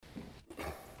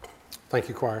Thank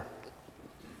you, choir.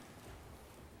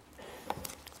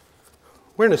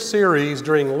 We're in a series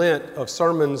during Lent of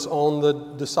sermons on the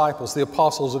disciples, the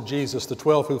apostles of Jesus, the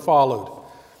 12 who followed.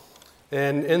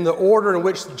 And in the order in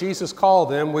which Jesus called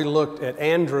them, we looked at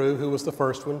Andrew, who was the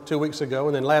first one 2 weeks ago,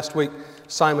 and then last week,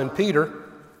 Simon Peter.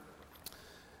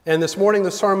 And this morning,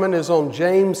 the sermon is on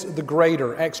James the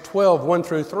Greater. Acts 12, 1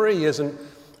 through 3 is an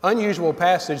unusual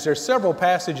passage. There are several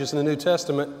passages in the New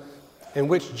Testament in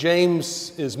which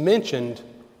James is mentioned,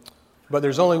 but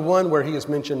there's only one where he is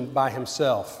mentioned by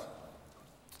himself.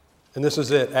 And this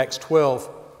is it, Acts 12,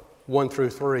 1 through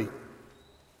 3.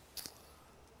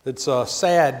 It's a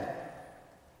sad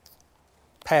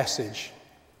passage,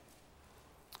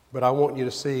 but I want you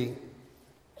to see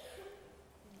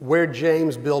where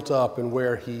James built up and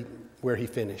where he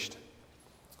finished.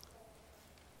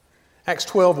 Acts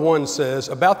 12:1 says,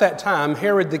 "About that time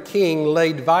Herod the king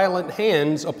laid violent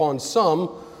hands upon some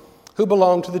who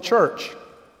belonged to the church."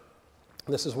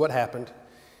 This is what happened.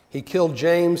 He killed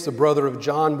James, the brother of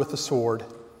John, with the sword.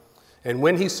 And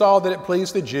when he saw that it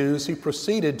pleased the Jews, he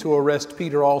proceeded to arrest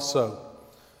Peter also.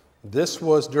 This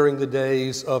was during the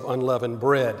days of unleavened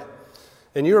bread.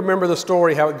 And you remember the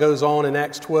story, how it goes on in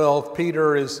Acts 12.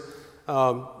 Peter is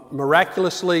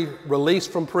miraculously released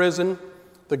from prison.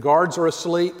 The guards are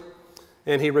asleep.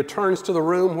 And he returns to the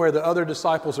room where the other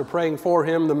disciples are praying for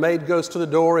him. The maid goes to the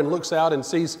door and looks out and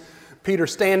sees Peter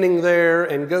standing there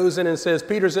and goes in and says,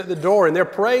 "Peter's at the door." And they're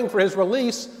praying for his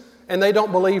release, and they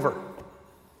don't believe her.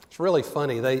 It's really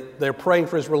funny. They're praying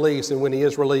for his release, and when he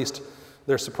is released,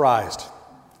 they're surprised.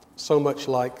 So much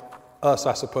like us,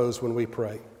 I suppose, when we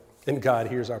pray, and God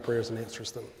hears our prayers and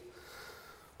answers them.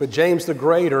 But James the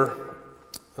Greater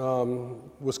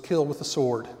was killed with a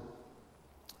sword.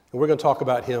 And we're going to talk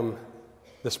about him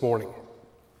this morning.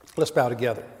 Let's bow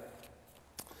together.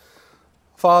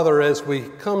 Father, as we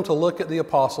come to look at the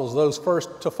apostles, those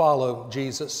first to follow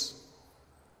Jesus,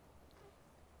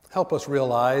 help us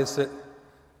realize that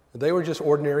they were just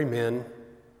ordinary men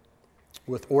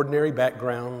with ordinary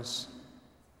backgrounds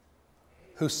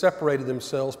who separated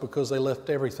themselves because they left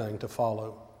everything to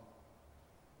follow.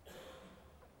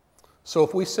 So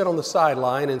if we sit on the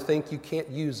sideline and think you can't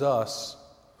use us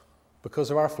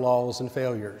because of our flaws and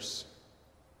failures,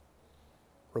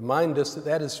 remind us that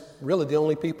that is really the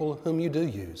only people whom you do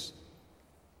use,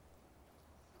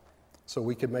 so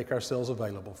we can make ourselves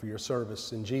available for your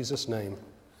service. In Jesus' name,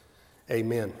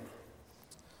 amen.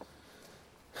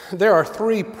 There are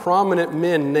three prominent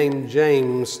men named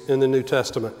James in the New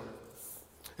Testament,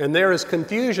 and there is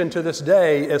confusion to this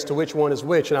day as to which one is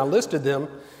which, and I listed them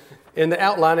in the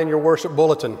outline in your worship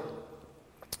bulletin.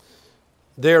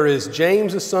 There is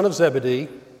James, the son of Zebedee.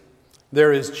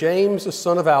 There is James, the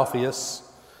son of Alphaeus.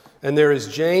 And there is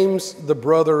James, the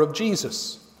brother of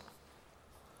Jesus.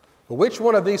 Which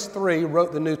one of these three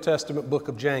wrote the New Testament book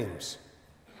of James?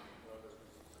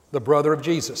 The brother of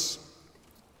Jesus.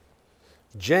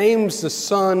 James, the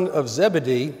son of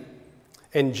Zebedee,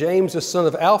 and James, the son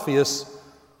of Alphaeus,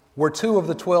 were two of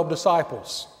the 12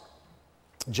 disciples.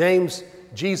 James,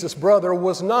 Jesus' brother,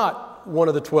 was not one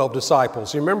of the 12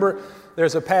 disciples. You remember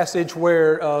there's a passage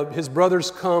where his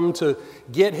brothers come to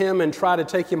get him and try to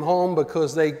take him home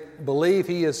because they believe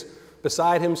he is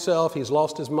beside himself. He's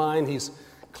lost his mind. He's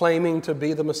claiming to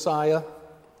be the Messiah.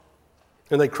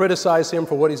 And they criticize him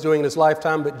for what he's doing in his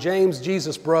lifetime. But James,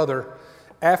 Jesus' brother,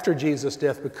 after Jesus'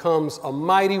 death, becomes a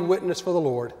mighty witness for the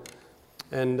Lord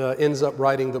and ends up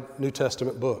writing the New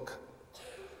Testament book.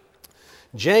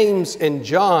 James and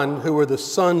John, who were the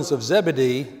sons of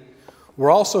Zebedee, were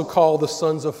also called the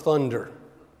sons of thunder.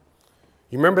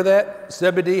 You remember that?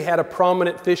 Zebedee had a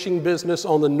prominent fishing business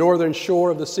on the northern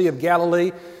shore of the Sea of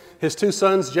Galilee. His two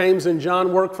sons, James and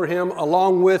John, worked for him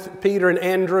along with Peter and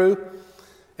Andrew.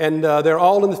 And they're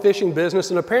all in the fishing business.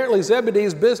 And apparently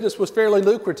Zebedee's business was fairly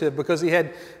lucrative because he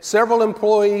had several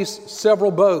employees, several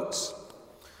boats.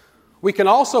 We can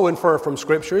also infer from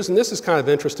scriptures, and this is kind of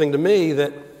interesting to me,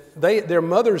 that their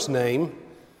mother's name,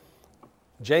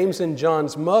 James and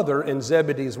John's mother and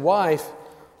Zebedee's wife,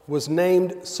 was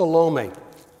named Salome.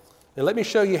 And let me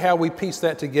show you how we piece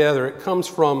that together. It comes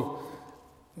from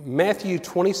Matthew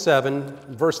 27,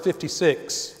 verse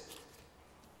 56.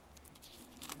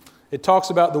 It talks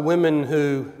about the women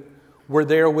who were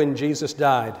there when Jesus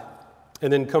died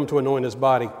and then come to anoint his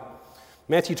body.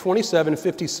 Matthew 27,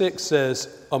 56 says,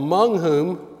 "Among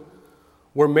whom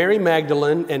were Mary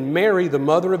Magdalene and Mary, the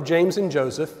mother of James and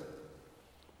Joseph."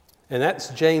 And that's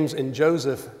James and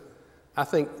Joseph, I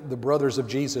think the brothers of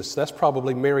Jesus. That's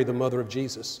probably Mary, the mother of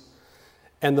Jesus.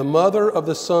 "And the mother of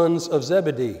the sons of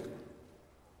Zebedee."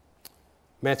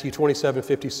 Matthew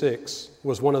 27:56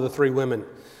 was one of the three women.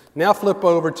 Now flip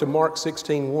over to Mark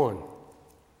 16:1.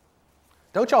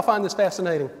 Don't y'all find this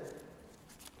fascinating?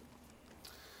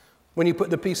 When you put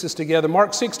the pieces together,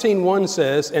 Mark 16:1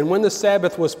 says, "And when the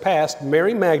Sabbath was past,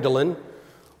 Mary Magdalene,"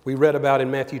 we read about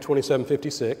in Matthew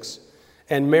 27:56,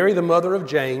 "and Mary the mother of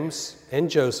James and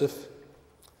Joseph,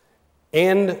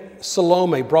 and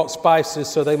Salome brought spices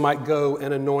so they might go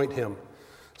and anoint him."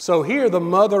 So here the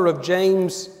mother of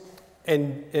James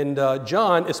and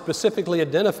John is specifically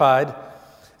identified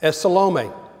as Salome.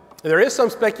 There is some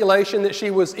speculation that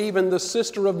she was even the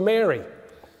sister of Mary,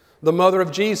 the mother of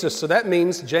Jesus. So that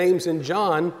means James and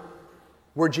John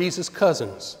were Jesus'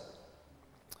 cousins.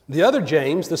 The other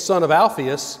James, the son of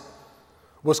Alphaeus,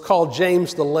 was called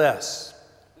James the Less,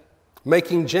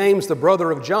 making James the brother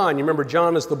of John. You remember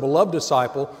John is the beloved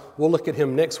disciple. We'll look at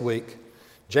him next week.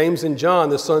 James and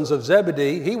John, the sons of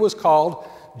Zebedee, he was called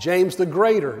James the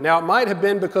Greater. Now, it might have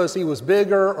been because he was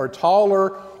bigger or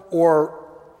taller or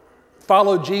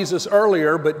followed Jesus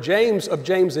earlier, but James of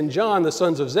James and John, the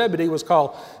sons of Zebedee, was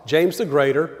called James the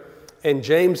Greater, and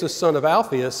James, the son of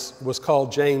Alphaeus, was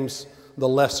called James the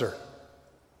Lesser.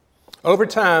 Over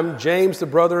time, James, the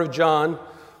brother of John,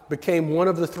 became one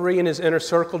of the three in his inner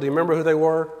circle. Do you remember who they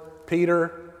were?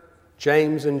 Peter,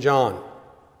 James, and John.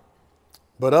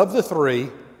 But of the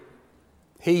three,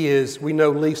 we know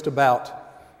least about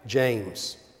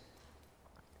James.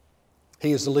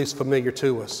 He is the least familiar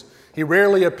to us. He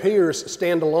rarely appears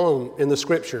standalone in the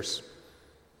Scriptures,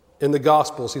 in the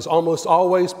Gospels. He's almost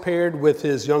always paired with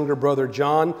his younger brother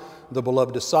John, the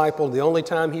beloved disciple. The only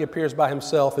time he appears by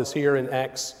himself is here in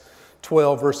Acts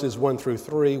 12, verses 1 through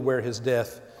 3, where his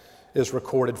death is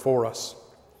recorded for us.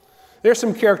 There's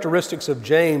some characteristics of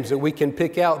James that we can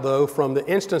pick out, though, from the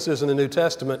instances in the New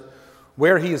Testament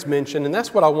where he is mentioned, and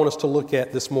that's what I want us to look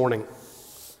at this morning.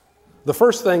 The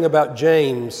first thing about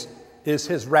James is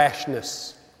his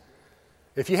rashness.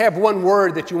 If you have one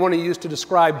word that you want to use to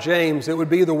describe James, it would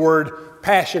be the word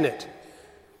passionate.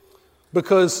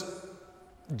 Because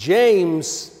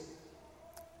James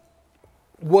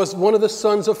was one of the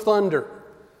sons of thunder.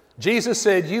 Jesus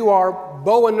said, "You are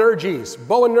Boanerges,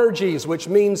 which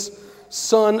means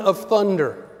son of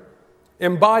thunder,"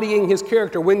 embodying his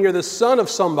character. When you're the son of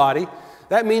somebody,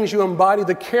 that means you embody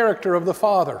the character of the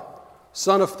Father.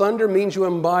 Son of thunder means you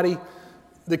embody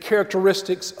the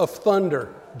characteristics of thunder.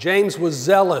 James was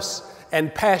zealous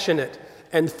and passionate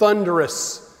and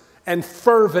thunderous and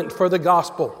fervent for the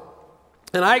gospel.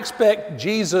 And I expect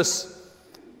Jesus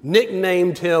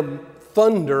nicknamed him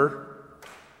Thunder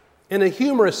in a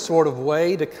humorous sort of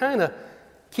way to kind of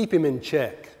keep him in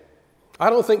check. I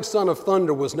don't think Son of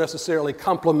Thunder was necessarily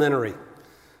complimentary.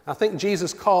 I think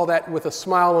Jesus called that with a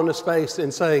smile on his face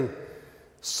and saying,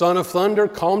 "Son of Thunder,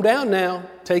 calm down now.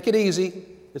 Take it easy.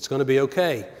 It's going to be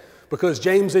okay." Because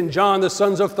James and John, the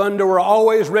sons of thunder, were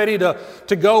always ready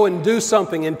to go and do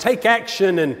something and take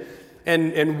action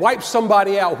and wipe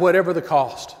somebody out, whatever the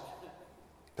cost.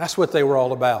 That's what they were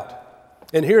all about.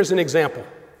 And here's an example.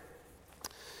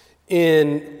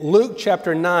 In Luke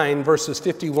chapter 9, verses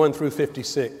 51 through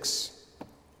 56,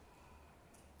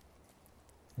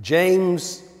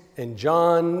 James and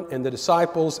John and the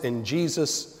disciples and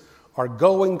Jesus are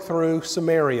going through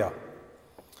Samaria.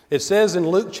 It says in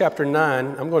Luke chapter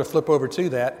 9, I'm going to flip over to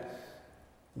that,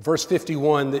 verse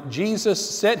 51, that Jesus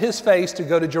set his face to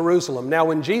go to Jerusalem. Now,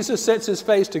 when Jesus sets his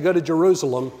face to go to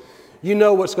Jerusalem, you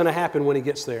know what's going to happen when he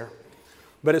gets there.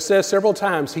 But it says several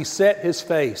times he set his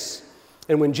face.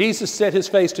 And when Jesus set his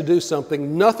face to do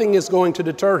something, nothing is going to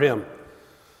deter him.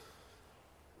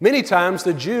 Many times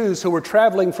the Jews who were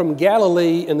traveling from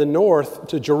Galilee in the north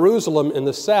to Jerusalem in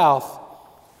the south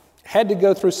had to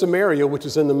go through Samaria, which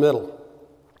is in the middle.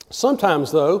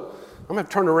 Sometimes, though, I'm going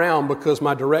to turn around because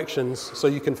my directions so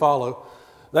you can follow.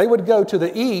 They would go to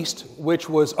the east, which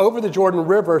was over the Jordan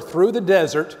River through the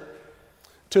desert.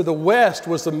 To the west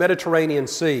was the Mediterranean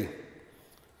Sea.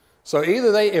 So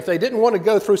either if they didn't want to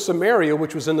go through Samaria,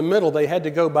 which was in the middle, they had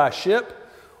to go by ship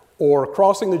or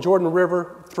crossing the Jordan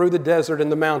River through the desert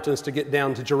and the mountains to get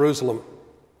down to Jerusalem.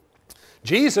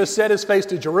 Jesus set his face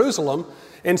to Jerusalem,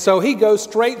 and so he goes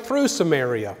straight through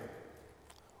Samaria,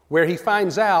 where he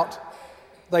finds out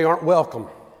they aren't welcome.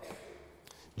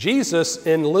 Jesus,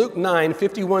 in Luke 9,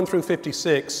 51 through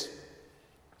 56,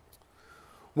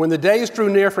 when the days drew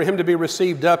near for him to be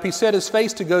received up, he set his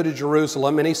face to go to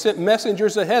Jerusalem, and he sent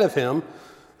messengers ahead of him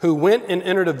who went and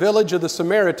entered a village of the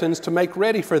Samaritans to make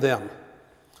ready for them.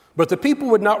 But the people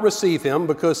would not receive him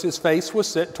because his face was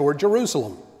set toward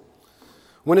Jerusalem.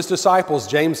 When his disciples,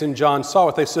 James and John, saw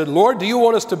it, they said, "Lord, do you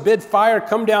want us to bid fire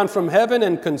come down from heaven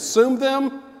and consume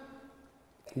them?"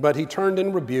 But he turned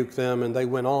and rebuked them, and they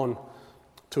went on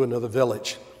to another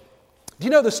village. Do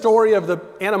you know the story of the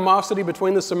animosity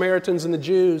between the Samaritans and the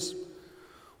Jews?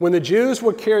 When the Jews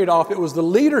were carried off, it was the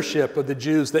leadership of the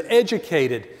Jews, the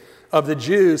educated of the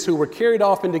Jews, who were carried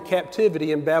off into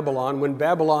captivity in Babylon when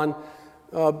Babylon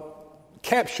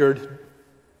captured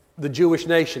the Jewish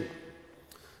nation.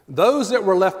 Those that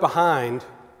were left behind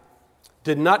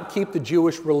did not keep the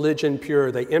Jewish religion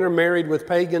pure. They intermarried with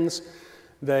pagans.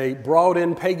 They brought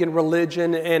in pagan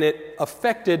religion, and it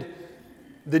affected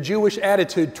the Jewish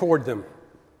attitude toward them.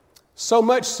 So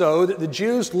much so that the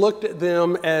Jews looked at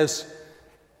them as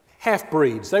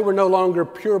half-breeds. They were no longer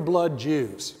pure-blood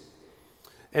Jews.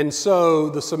 And so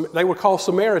they were called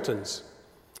Samaritans,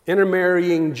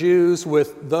 intermarrying Jews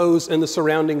with those in the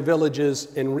surrounding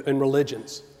villages and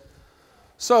religions.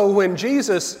 So when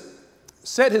Jesus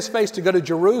set his face to go to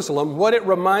Jerusalem, what it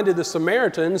reminded the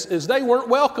Samaritans is they weren't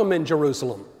welcome in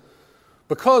Jerusalem.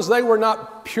 Because they were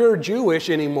not pure Jewish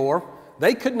anymore,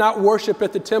 they could not worship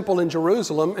at the temple in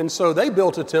Jerusalem, and so they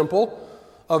built a temple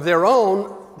of their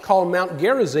own called Mount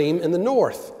Gerizim in the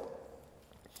north.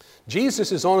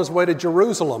 Jesus is on his way to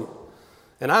Jerusalem,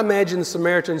 and I imagine the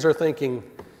Samaritans are thinking,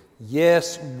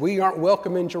 yes, we aren't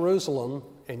welcome in Jerusalem,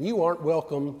 and you aren't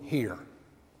welcome here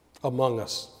among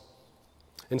us.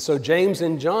 And so James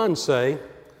and John say,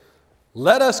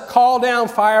 let us call down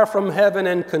fire from heaven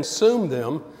and consume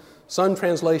them. Some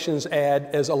translations add,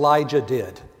 as Elijah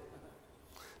did.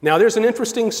 Now there's an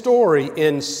interesting story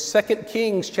in 2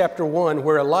 Kings chapter 1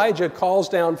 where Elijah calls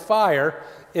down fire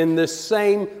in this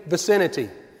same vicinity.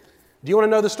 Do you want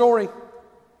to know the story?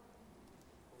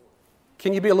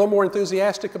 Can you be a little more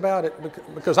enthusiastic about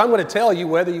it? Because I'm going to tell you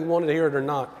whether you want to hear it or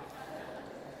not.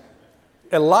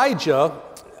 Elijah,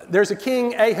 there's a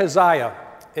king Ahaziah,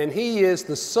 and he is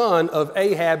the son of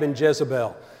Ahab and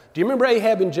Jezebel. Do you remember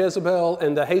Ahab and Jezebel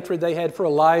and the hatred they had for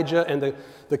Elijah and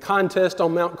the contest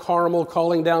on Mount Carmel,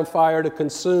 calling down fire to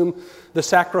consume the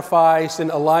sacrifice,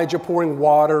 and Elijah pouring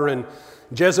water, and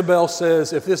Jezebel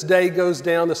says, if this day goes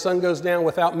down, the sun goes down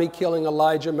without me killing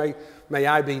Elijah, may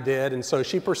I be dead. And so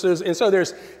she pursues, and so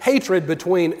there's hatred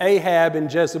between Ahab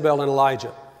and Jezebel and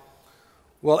Elijah.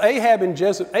 Well,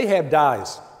 Ahab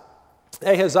dies.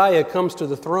 Ahaziah comes to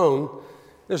the throne.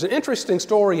 There's an interesting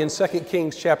story in 2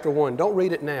 Kings chapter 1. Don't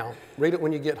read it now. Read it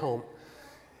when you get home.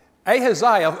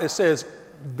 Ahaziah, it says,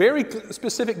 very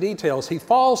specific details. He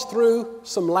falls through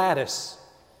some lattice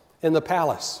in the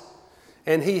palace,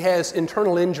 and he has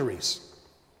internal injuries.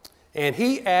 And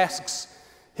he asks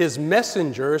his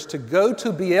messengers to go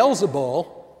to Beelzebul,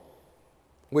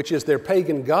 which is their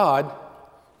pagan god,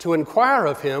 to inquire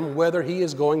of him whether he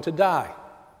is going to die.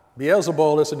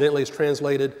 Beelzebul, incidentally, is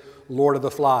translated Lord of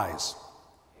the Flies,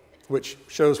 which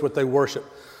shows what they worship.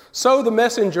 So the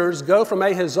messengers go from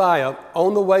Ahaziah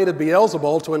on the way to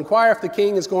Beelzebul to inquire if the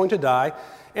king is going to die,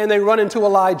 and they run into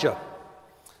Elijah.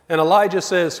 And Elijah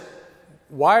says,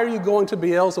 why are you going to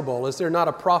Beelzebul? Is there not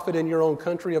a prophet in your own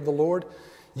country of the Lord?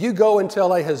 You go and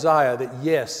tell Ahaziah that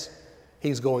yes,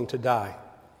 he's going to die.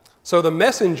 So the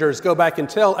messengers go back and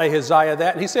tell Ahaziah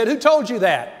that, and he said, who told you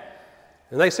that?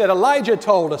 And they said, Elijah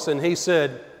told us. And he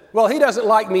said, well, he doesn't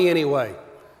like me anyway.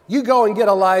 You go and get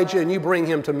Elijah and you bring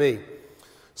him to me.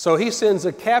 So he sends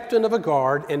a captain of a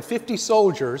guard and 50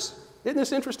 soldiers. Isn't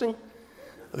this interesting?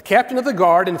 The captain of the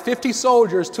guard and 50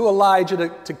 soldiers to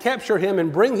Elijah to capture him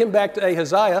and bring him back to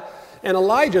Ahaziah. And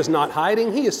Elijah's not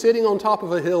hiding. He is sitting on top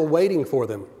of a hill waiting for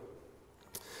them.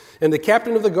 And the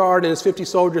captain of the guard and his 50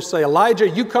 soldiers say, Elijah,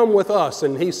 you come with us.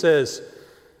 And he says,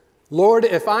 Lord,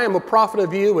 if I am a prophet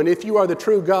of you and if you are the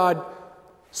true God,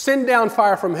 send down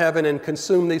fire from heaven and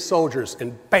consume these soldiers.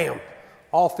 And bam,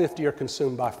 all 50 are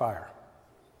consumed by fire.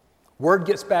 Word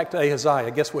gets back to Ahaziah.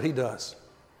 Guess what he does?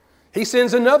 He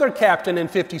sends another captain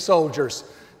and 50 soldiers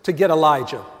to get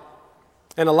Elijah.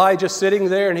 And Elijah's sitting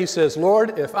there and he says,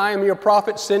 Lord, if I am your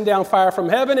prophet, send down fire from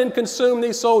heaven and consume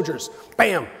these soldiers.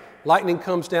 Bam! Lightning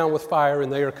comes down with fire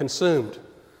and they are consumed.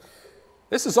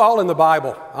 This is all in the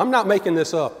Bible. I'm not making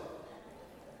this up.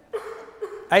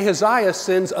 Ahaziah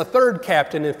sends a third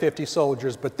captain and 50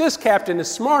 soldiers, but this captain is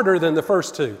smarter than the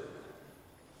first two.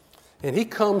 And he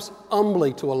comes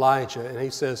humbly to Elijah and he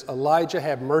says, Elijah,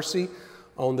 have mercy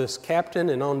on this captain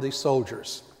and on these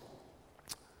soldiers.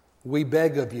 We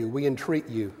beg of you, we entreat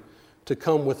you to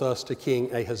come with us to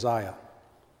King Ahaziah.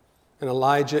 And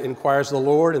Elijah inquires of the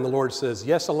Lord, and the Lord says,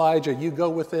 yes, Elijah, you go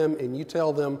with them and you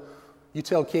tell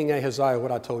King Ahaziah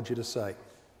what I told you to say.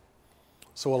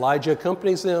 So Elijah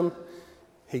accompanies them.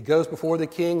 He goes before the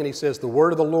king and he says, the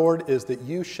word of the Lord is that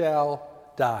you shall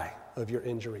die of your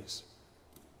injuries.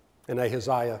 And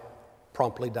Ahaziah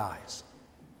promptly dies.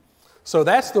 So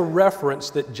that's the reference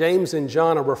that James and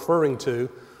John are referring to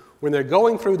when they're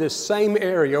going through this same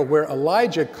area where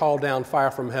Elijah called down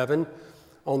fire from heaven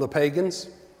on the pagans,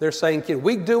 they're saying, can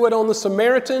we do it on the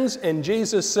Samaritans? And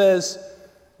Jesus says,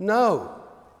 no.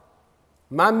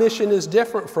 My mission is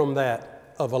different from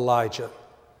that of Elijah.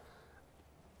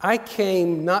 I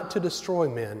came not to destroy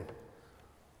men,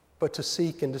 but to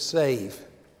seek and to save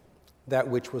that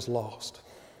which was lost.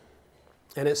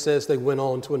 And it says they went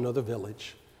on to another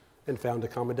village and found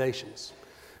accommodations.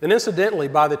 And incidentally,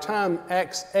 by the time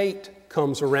Acts 8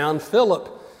 comes around, Philip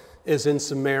is in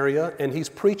Samaria, and he's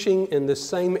preaching in this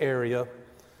same area.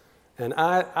 And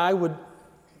I would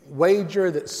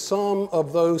wager that some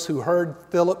of those who heard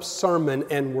Philip's sermon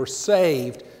and were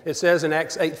saved, it says in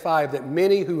Acts 8:5 that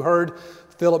many who heard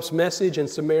Philip's message in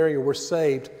Samaria were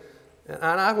saved. And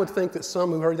I would think that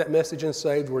some who heard that message and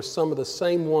saved were some of the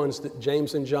same ones that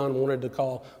James and John wanted to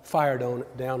call fire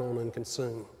down on and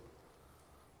consume.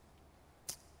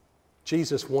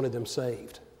 Jesus wanted them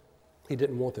saved. He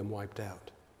didn't want them wiped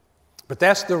out. But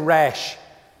that's the rash,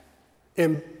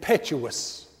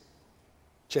 impetuous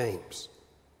James.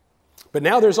 But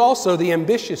now there's also the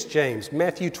ambitious James,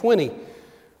 Matthew 20,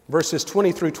 verses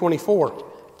 20 through 24.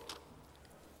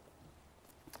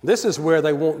 This is where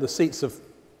they want the seats of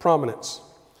prominence.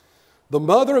 The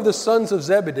mother of the sons of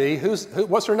Zebedee,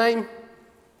 what's her name?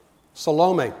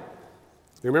 Salome.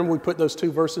 You remember we put those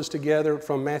two verses together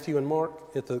from Matthew and Mark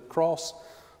at the cross?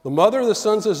 The mother of the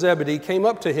sons of Zebedee came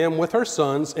up to him with her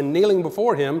sons, and kneeling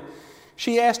before him,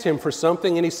 she asked him for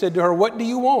something, and he said to her, "What do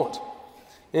you want?"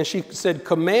 And she said,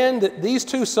 "Command that these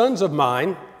two sons of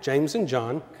mine," James and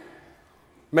John,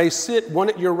 "may sit one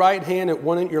at your right hand and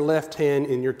one at your left hand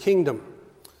in your kingdom."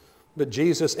 But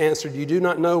Jesus answered, "You do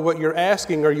not know what you're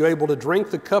asking. Are you able to drink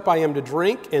the cup I am to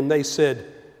drink?" And they said,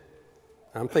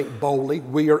 I'm thinking boldly,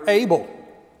 "We are able."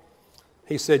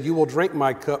 He said, "You will drink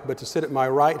my cup, but to sit at my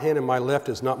right hand and my left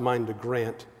is not mine to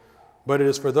grant, but it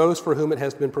is for those for whom it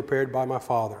has been prepared by my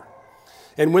Father."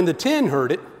 And when the 10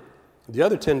 heard it, the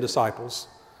other 10 disciples,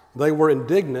 they were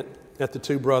indignant at the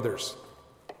two brothers.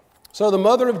 So the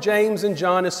mother of James and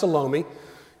John is Salome.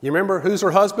 You remember who's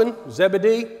her husband?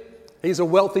 Zebedee. He's a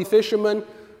wealthy fisherman.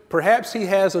 Perhaps he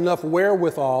has enough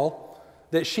wherewithal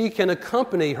that she can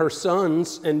accompany her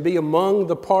sons and be among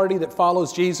the party that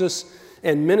follows Jesus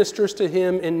and ministers to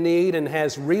him in need and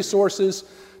has resources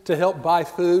to help buy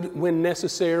food when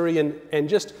necessary and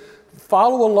just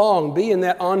follow along, be in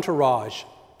that entourage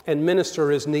and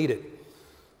minister as needed.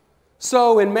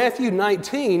 So in Matthew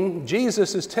 19,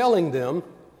 Jesus is telling them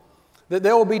that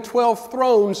there will be 12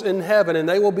 thrones in heaven and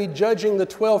they will be judging the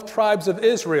 12 tribes of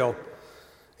Israel.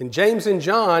 And James and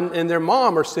John and their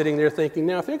mom are sitting there thinking,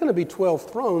 now if there are going to be 12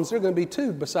 thrones, there are going to be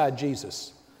 2 beside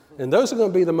Jesus. And those are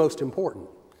going to be the most important.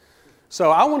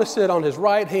 So I want to sit on his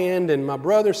right hand and my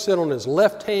brother sit on his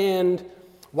left hand.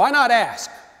 Why not ask?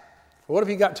 What have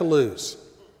you got to lose?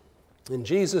 And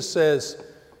Jesus says,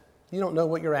 you don't know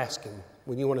what you're asking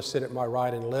when you want to sit at my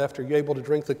right and left. Are you able to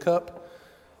drink the cup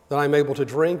that I'm able to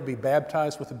drink, be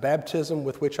baptized with the baptism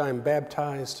with which I am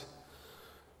baptized?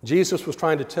 Jesus was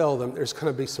trying to tell them there's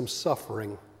going to be some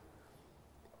suffering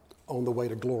on the way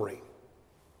to glory.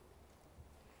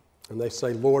 And they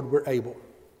say, Lord, we're able.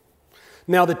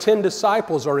 Now the 10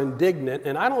 disciples are indignant,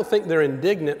 and I don't think they're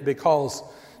indignant because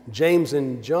James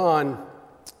and John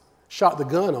shot the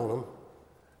gun on them.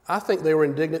 I think they were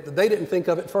indignant that they didn't think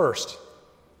of it first.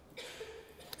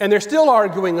 And they're still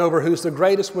arguing over who's the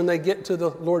greatest when they get to the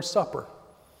Lord's Supper.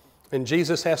 And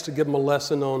Jesus has to give them a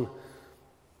lesson on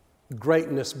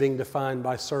greatness being defined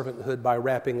by servanthood, by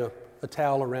wrapping a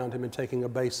towel around him and taking a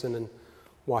basin and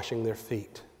washing their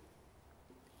feet.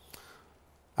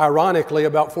 Ironically,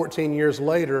 about 14 years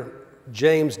later,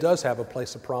 James does have a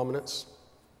place of prominence,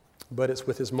 but it's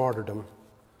with his martyrdom.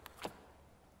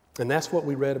 And that's what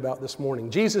we read about this morning.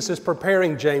 Jesus is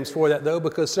preparing James for that, though,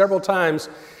 because several times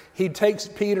he takes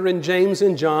Peter and James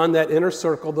and John, that inner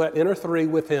circle, that inner 3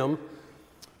 with him,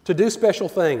 to do special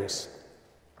things.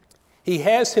 He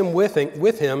has him with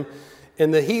him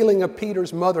in the healing of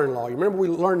Peter's mother-in-law. You remember we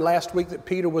learned last week that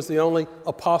Peter was the only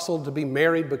apostle to be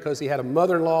married because he had a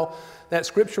mother-in-law. That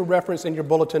scripture reference in your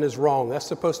bulletin is wrong. That's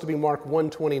supposed to be Mark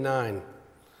 1:29,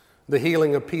 the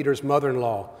healing of Peter's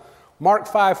mother-in-law. Mark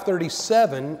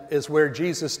 5:37 is where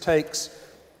Jesus takes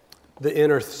the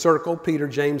inner circle, Peter,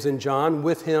 James, and John,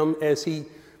 with him as he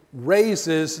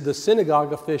raises the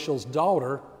synagogue official's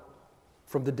daughter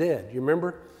from the dead. You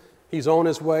remember? He's on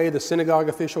his way. The synagogue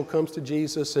official comes to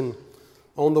Jesus, and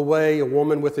on the way, a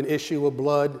woman with an issue of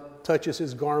blood touches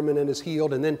his garment and is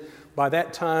healed. And then by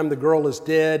that time, the girl is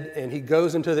dead, and he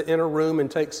goes into the inner room and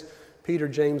takes Peter,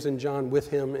 James, and John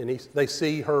with him, and they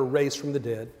see her raised from the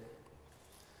dead.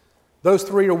 Those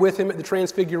three are with him at the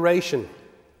Transfiguration,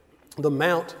 the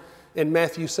Mount in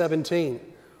Matthew 17,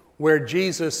 where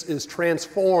Jesus is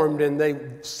transformed and they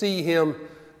see him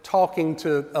talking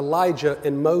to Elijah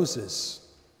and Moses.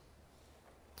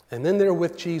 And then they're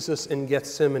with Jesus in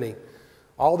Gethsemane.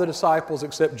 All the disciples,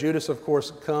 except Judas, of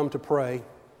course, come to pray.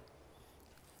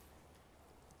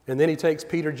 And then he takes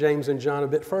Peter, James, and John a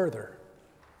bit further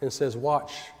and says,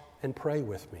 watch and pray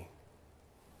with me.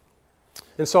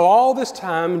 And so all this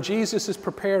time, Jesus is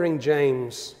preparing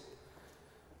James,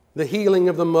 the healing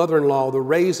of the mother-in-law, the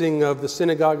raising of the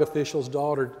synagogue official's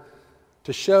daughter,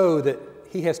 to show that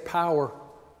he has power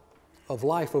of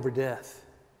life over death.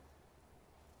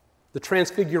 The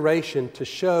Transfiguration to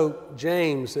show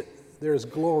James that there is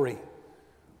glory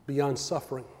beyond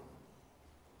suffering.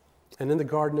 And in the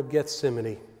Garden of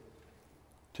Gethsemane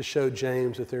to show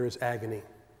James that there is agony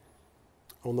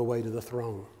on the way to the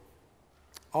throne.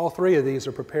 All three of these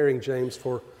are preparing James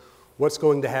for what's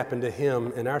going to happen to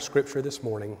him in our scripture this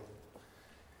morning.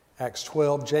 Acts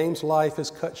 12, James' life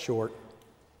is cut short.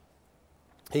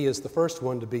 He is the first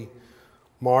one to be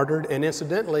martyred, and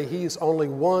incidentally, he's only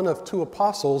one of two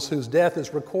apostles whose death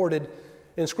is recorded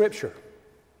in Scripture.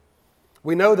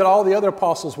 We know that all the other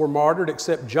apostles were martyred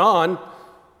except John,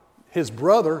 his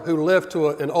brother, who lived to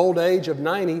an old age of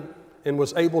 90 and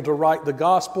was able to write the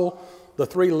gospel, the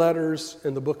 3 letters,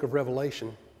 and the book of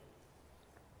Revelation.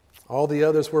 All the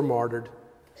others were martyred.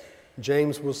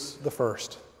 James was the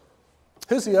first.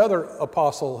 Who's the other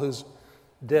apostle whose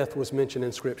death was mentioned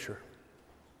in Scripture?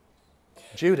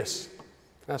 Judas.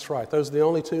 That's right. Those are the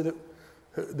only two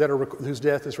whose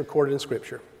death is recorded in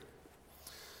Scripture.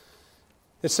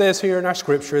 It says here in our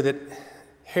Scripture that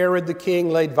Herod the king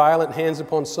laid violent hands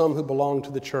upon some who belonged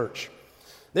to the church.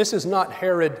 This is not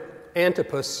Herod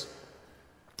Antipas,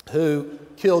 who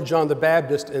killed John the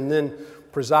Baptist and then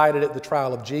presided at the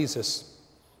trial of Jesus.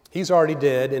 He's already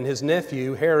dead, and his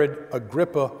nephew, Herod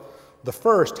Agrippa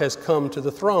I, has come to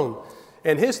the throne.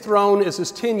 And his throne is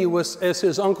as tenuous as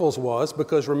his uncle's was,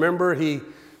 because remember, he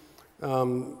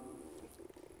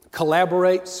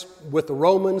collaborates with the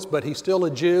Romans, but he's still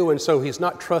a Jew, and so he's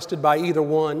not trusted by either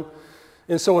one.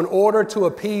 And so in order to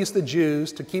appease the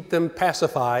Jews, to keep them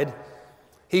pacified,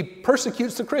 he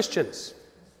persecutes the Christians.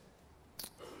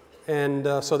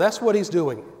 And so that's what he's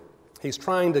doing. He's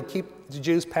trying to keep the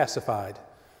Jews pacified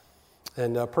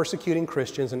and persecuting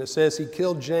Christians. And it says he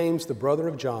killed James, the brother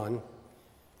of John,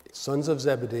 sons of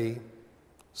Zebedee,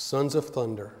 sons of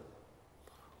thunder,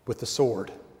 with the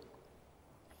sword.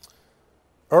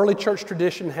 Early church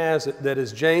tradition has it that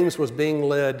as James was being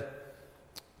led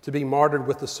to be martyred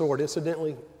with the sword,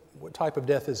 incidentally, what type of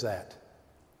death is that?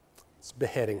 It's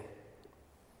beheading.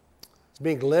 He's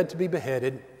being led to be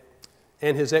beheaded,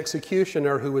 and his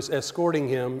executioner, who was escorting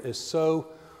him, is so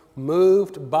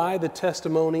moved by the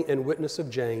testimony and witness of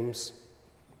James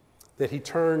that he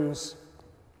turns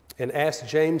and asks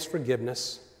James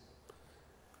forgiveness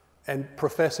and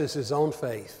professes his own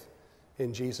faith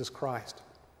in Jesus Christ.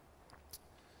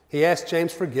 He asks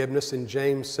James forgiveness, and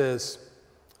James says,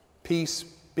 "Peace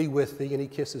be with thee," and he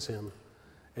kisses him.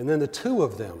 And then the two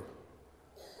of them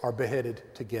are beheaded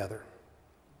together.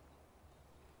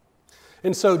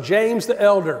 And so James the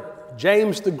elder,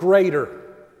 James the greater,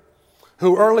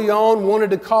 who early on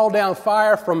wanted to call down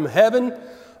fire from heaven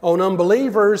on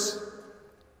unbelievers,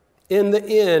 in the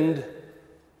end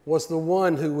was the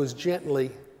one who was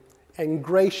gently and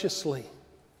graciously,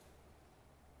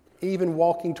 even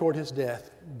walking toward his death,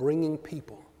 bringing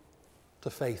people to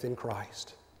faith in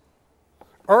Christ.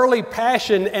 Early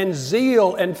passion and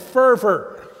zeal and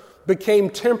fervor became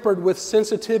tempered with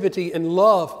sensitivity and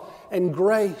love and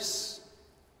grace.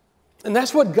 And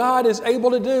that's what God is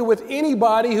able to do with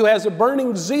anybody who has a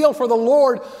burning zeal for the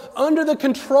Lord under the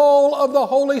control of the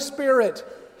Holy Spirit.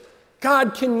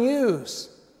 God can use.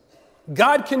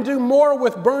 God can do more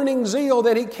with burning zeal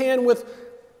than he can with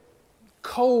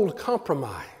cold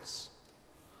compromise.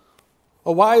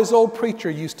 A wise old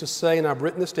preacher used to say, and I've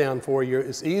written this down for you,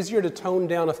 it's easier to tone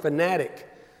down a fanatic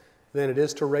than it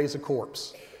is to raise a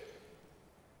corpse.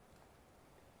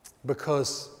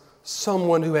 Because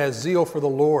someone who has zeal for the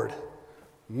Lord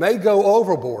may go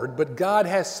overboard, but God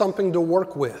has something to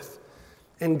work with.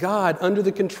 And God, under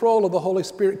the control of the Holy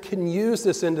Spirit, can use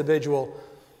this individual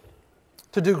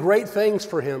to do great things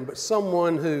for him. But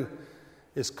someone who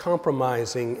is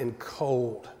compromising and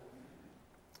cold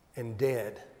and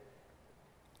dead,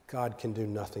 God can do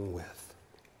nothing with.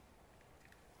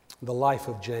 The life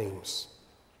of James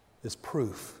is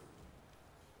proof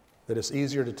that it's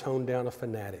easier to tone down a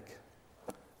fanatic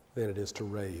than it is to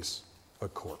raise a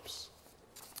corpse.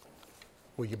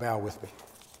 Will you bow with me?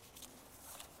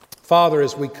 Father,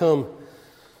 as we come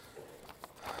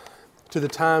to the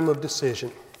time of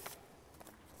decision.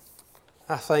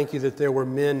 I thank you that there were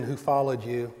men who followed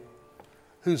you,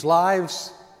 whose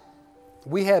lives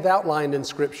we have outlined in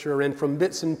Scripture and from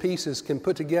bits and pieces can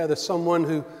put together someone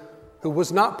who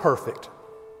was not perfect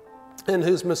and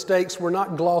whose mistakes were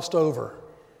not glossed over,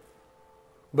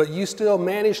 but you still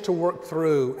managed to work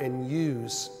through and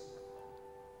use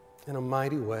in a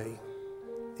mighty way,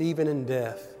 even in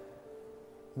death,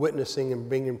 witnessing and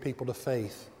bringing people to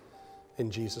faith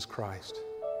in Jesus Christ.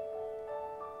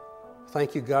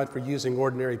 Thank you, God, for using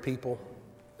ordinary people,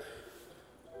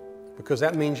 because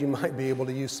that means you might be able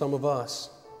to use some of us.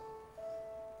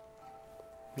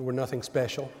 We're nothing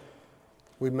special.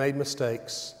 We've made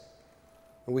mistakes,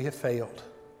 and we have failed.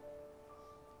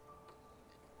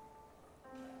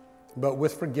 But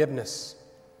with forgiveness,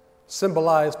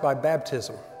 symbolized by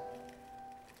baptism,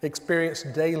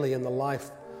 experienced daily in the life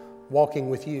walking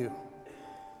with you,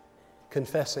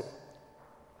 confessing,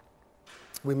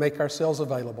 we make ourselves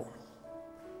available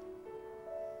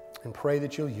and pray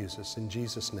that you'll use us in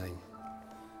Jesus' name.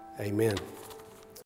 Amen.